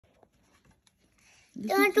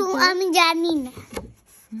আমি জানি না।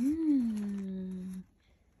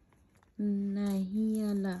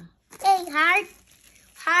 নাহিয়ালা। এই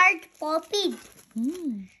heart poppy.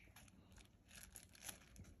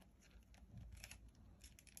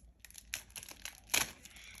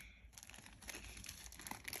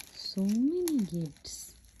 So many gifts.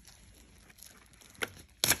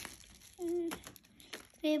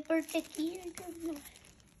 পেপারটা কি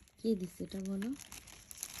কি দিছে এটা বলো?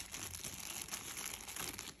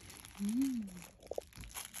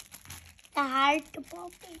 Heart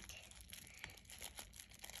poppy.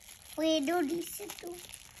 ওয়েডো দিছে তো।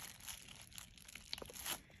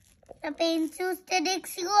 The pencils that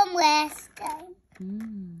exam last time.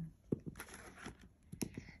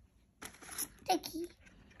 Taki.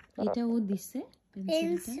 এটা ও দিছে পেন্সিলটা।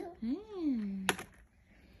 Pencil.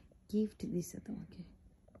 গিফট দিছে তোমাকে।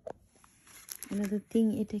 Another thing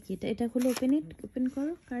এটা কি? এটা খুলে ওপেন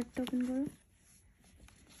করো, কার্ডটা ওপেন করো।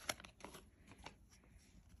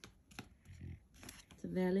 It's a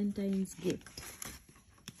Valentine's gift.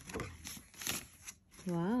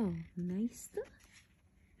 Wow, nice to.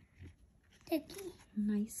 Taki.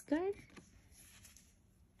 Nice card.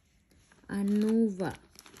 Anuva.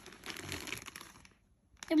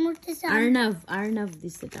 Arnav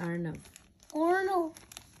this it Arnav. Orno.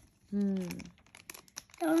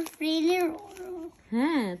 Don't friend Orno.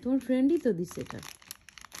 হ্যাঁ, তোমার ফ্রেন্ডই তো দিছে এটা।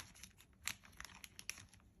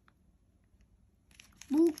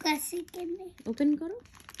 বুক আছে কেনে? ওপেন করো।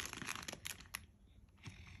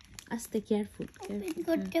 আস্তে, কেয়ারফুল। ওপেন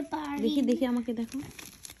করতে পারি। দেখি আমাকে দেখো।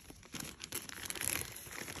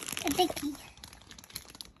 এটা কি?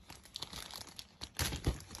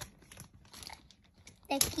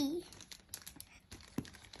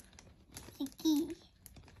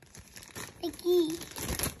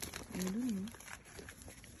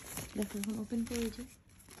 দেখো এখন ওপেন করে যে।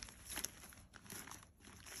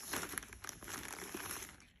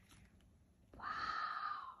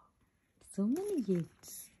 Wow, so many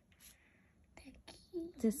gifts.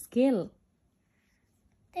 It's a scale.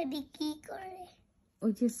 দাদি কি করে?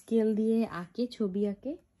 ওই যে স্কেল দিয়ে আঁকে, ছবি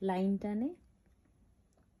আঁকে, লাইন টানে।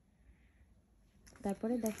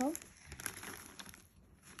 তারপরে দেখাও।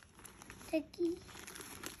 দেখি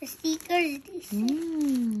স্টিকারস দিছে।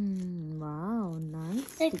 Wow, nice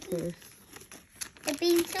stickers. A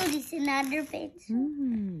pencil দিছে, another pencil.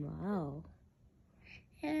 Wow.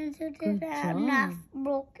 And so not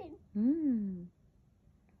broken.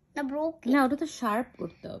 Not broken. না, ওটা তো শার্প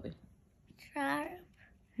করতে হবে। Sharp.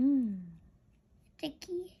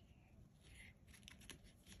 Sticky.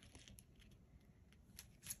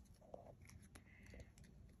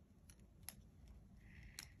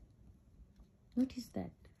 What is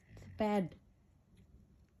that? It's a pad.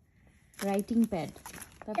 Writing pad.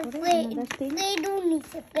 তারপরে another thing. Play-Doh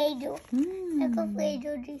নিছে, Play-Doh. দেখো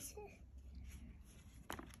Play-Doh দিছে।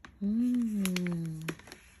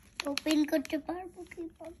 ওপেন করতে পারবো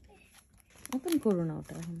কিভাবে? ওপেন করো না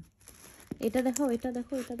ওটা এখন। এটা দেখো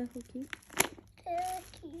কি?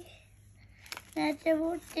 এটা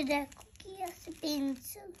বলতে দেখো কি আছে,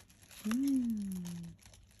 পেন্সিল।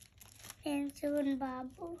 পেন্সিল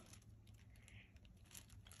বাবু।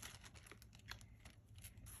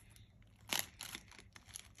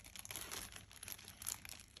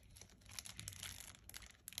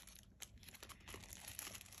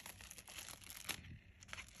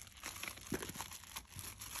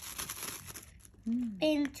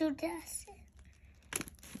 পেন্সিলটা আছে।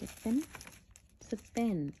 pen. It's a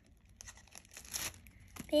pen.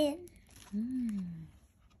 Pen.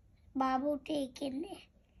 Babu taken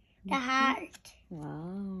the heart.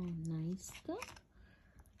 Wow, nice তো।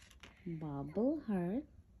 Bubble heart.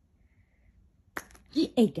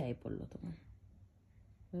 এই গায়ে পড়লো তোমার।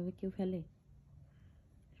 ভাবে কেউ ফেলে?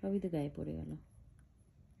 সবই তো গায়ে পড়ে গেল।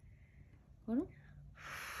 করো।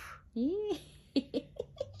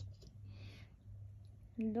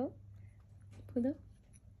 দাও, ফুদো।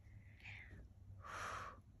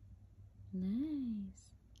 Nice.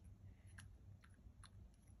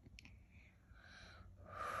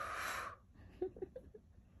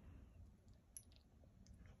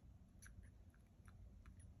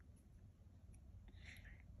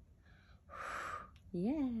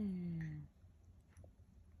 Yeah.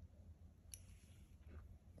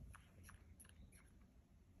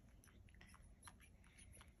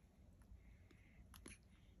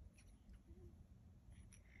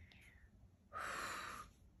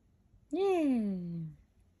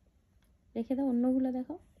 রেখে দাও, অন্যগুলো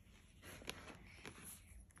দেখো।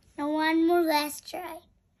 Now one more last try.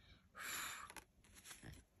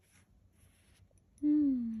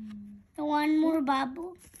 Now one more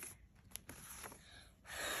bubble.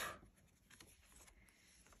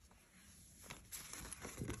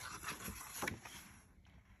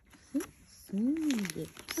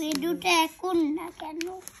 gift. ফেডুটা এখন না কেন?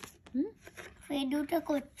 হুম? ফেডুটা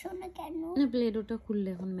করছো না কেন? না, প্লেডোটা খুললে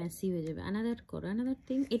এখন মেসি হয়ে যাবে। আনাদার করো, আনাদার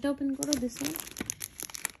থিং। এটা ওপেন করো, দিস ওয়ান।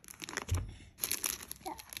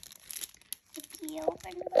 কি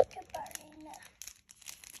ওপেন করতে পারি না।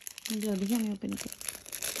 দেখি আমি ওপেন করি।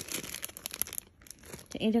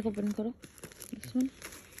 এটাকে ওপেন করো, this one.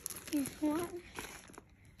 This one.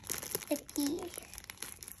 The key.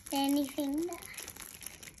 Anything না।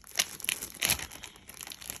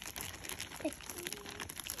 The key.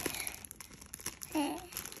 হ্যাঁ।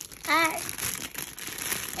 আর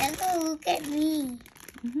দেখো, look at me.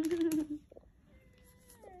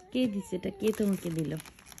 কে দিছে এটা? কে তোমাকে দিল?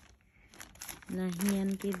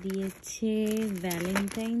 নাহিয়ানকে দিয়েছে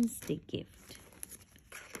ভ্যালেন্টাইন্স ডে গিফট।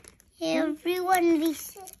 Everyone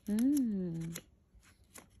দিছে।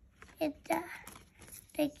 এটা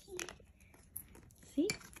দেখি। C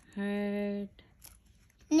heart.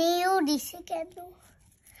 নেও দিছে কেন?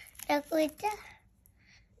 দেখো এটা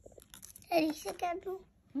দিছে কেন?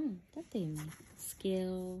 তাতে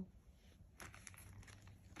স্কেল।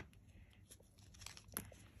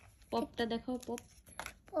 পপটা দেখো, পপ।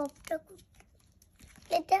 পপটা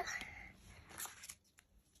এটা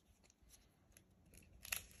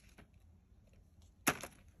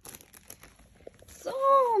So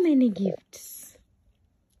many gifts.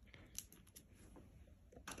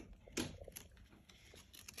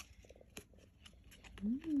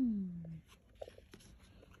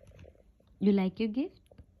 You like your gift?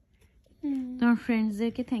 তোমার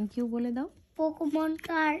ফ্রেন্ডসদেরকে থ্যাংক ইউ বলে দাও। Pokemon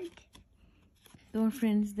card. তোমার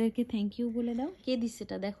ফ্রেন্ডসদেরকে থ্যাংক ইউ বলে দাও। কে দিচ্ছে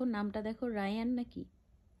এটা দেখো, নামটা দেখো, রায়ান নাকি?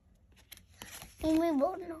 তুমি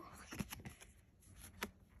বলো।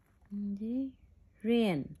 যে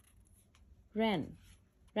রেয়ান,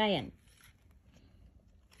 রায়ান।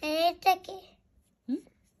 এটা কি?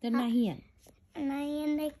 নাহিয়ান।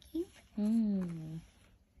 নাহিয়ান নাকি?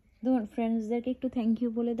 তোমার ফ্রেন্ডসদেরকে একটু থ্যাংক ইউ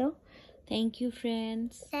বলে দাও। Thank you,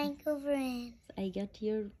 friends. Thank you, friends. I got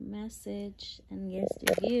your message and guess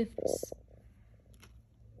the gifts.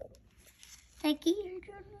 Thank you,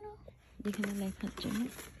 জন্য। এখানে লেখার জন্য।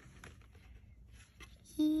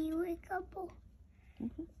 কি ওইকাবো?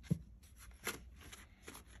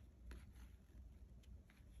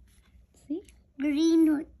 See? গ্রিন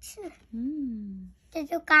হচ্ছে। এটা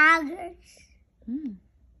তো কাগজ।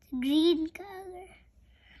 গ্রিন কাগজ।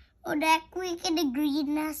 ও দেখো এখানে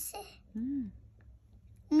গ্রিন আছে।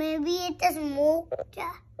 মেবি এটা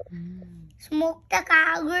স্মোকটা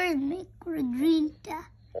কাগজ মেক করে গ্রিনটা।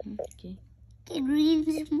 Okay. গ্রিন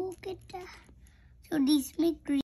স্মোক এটা। So this make green.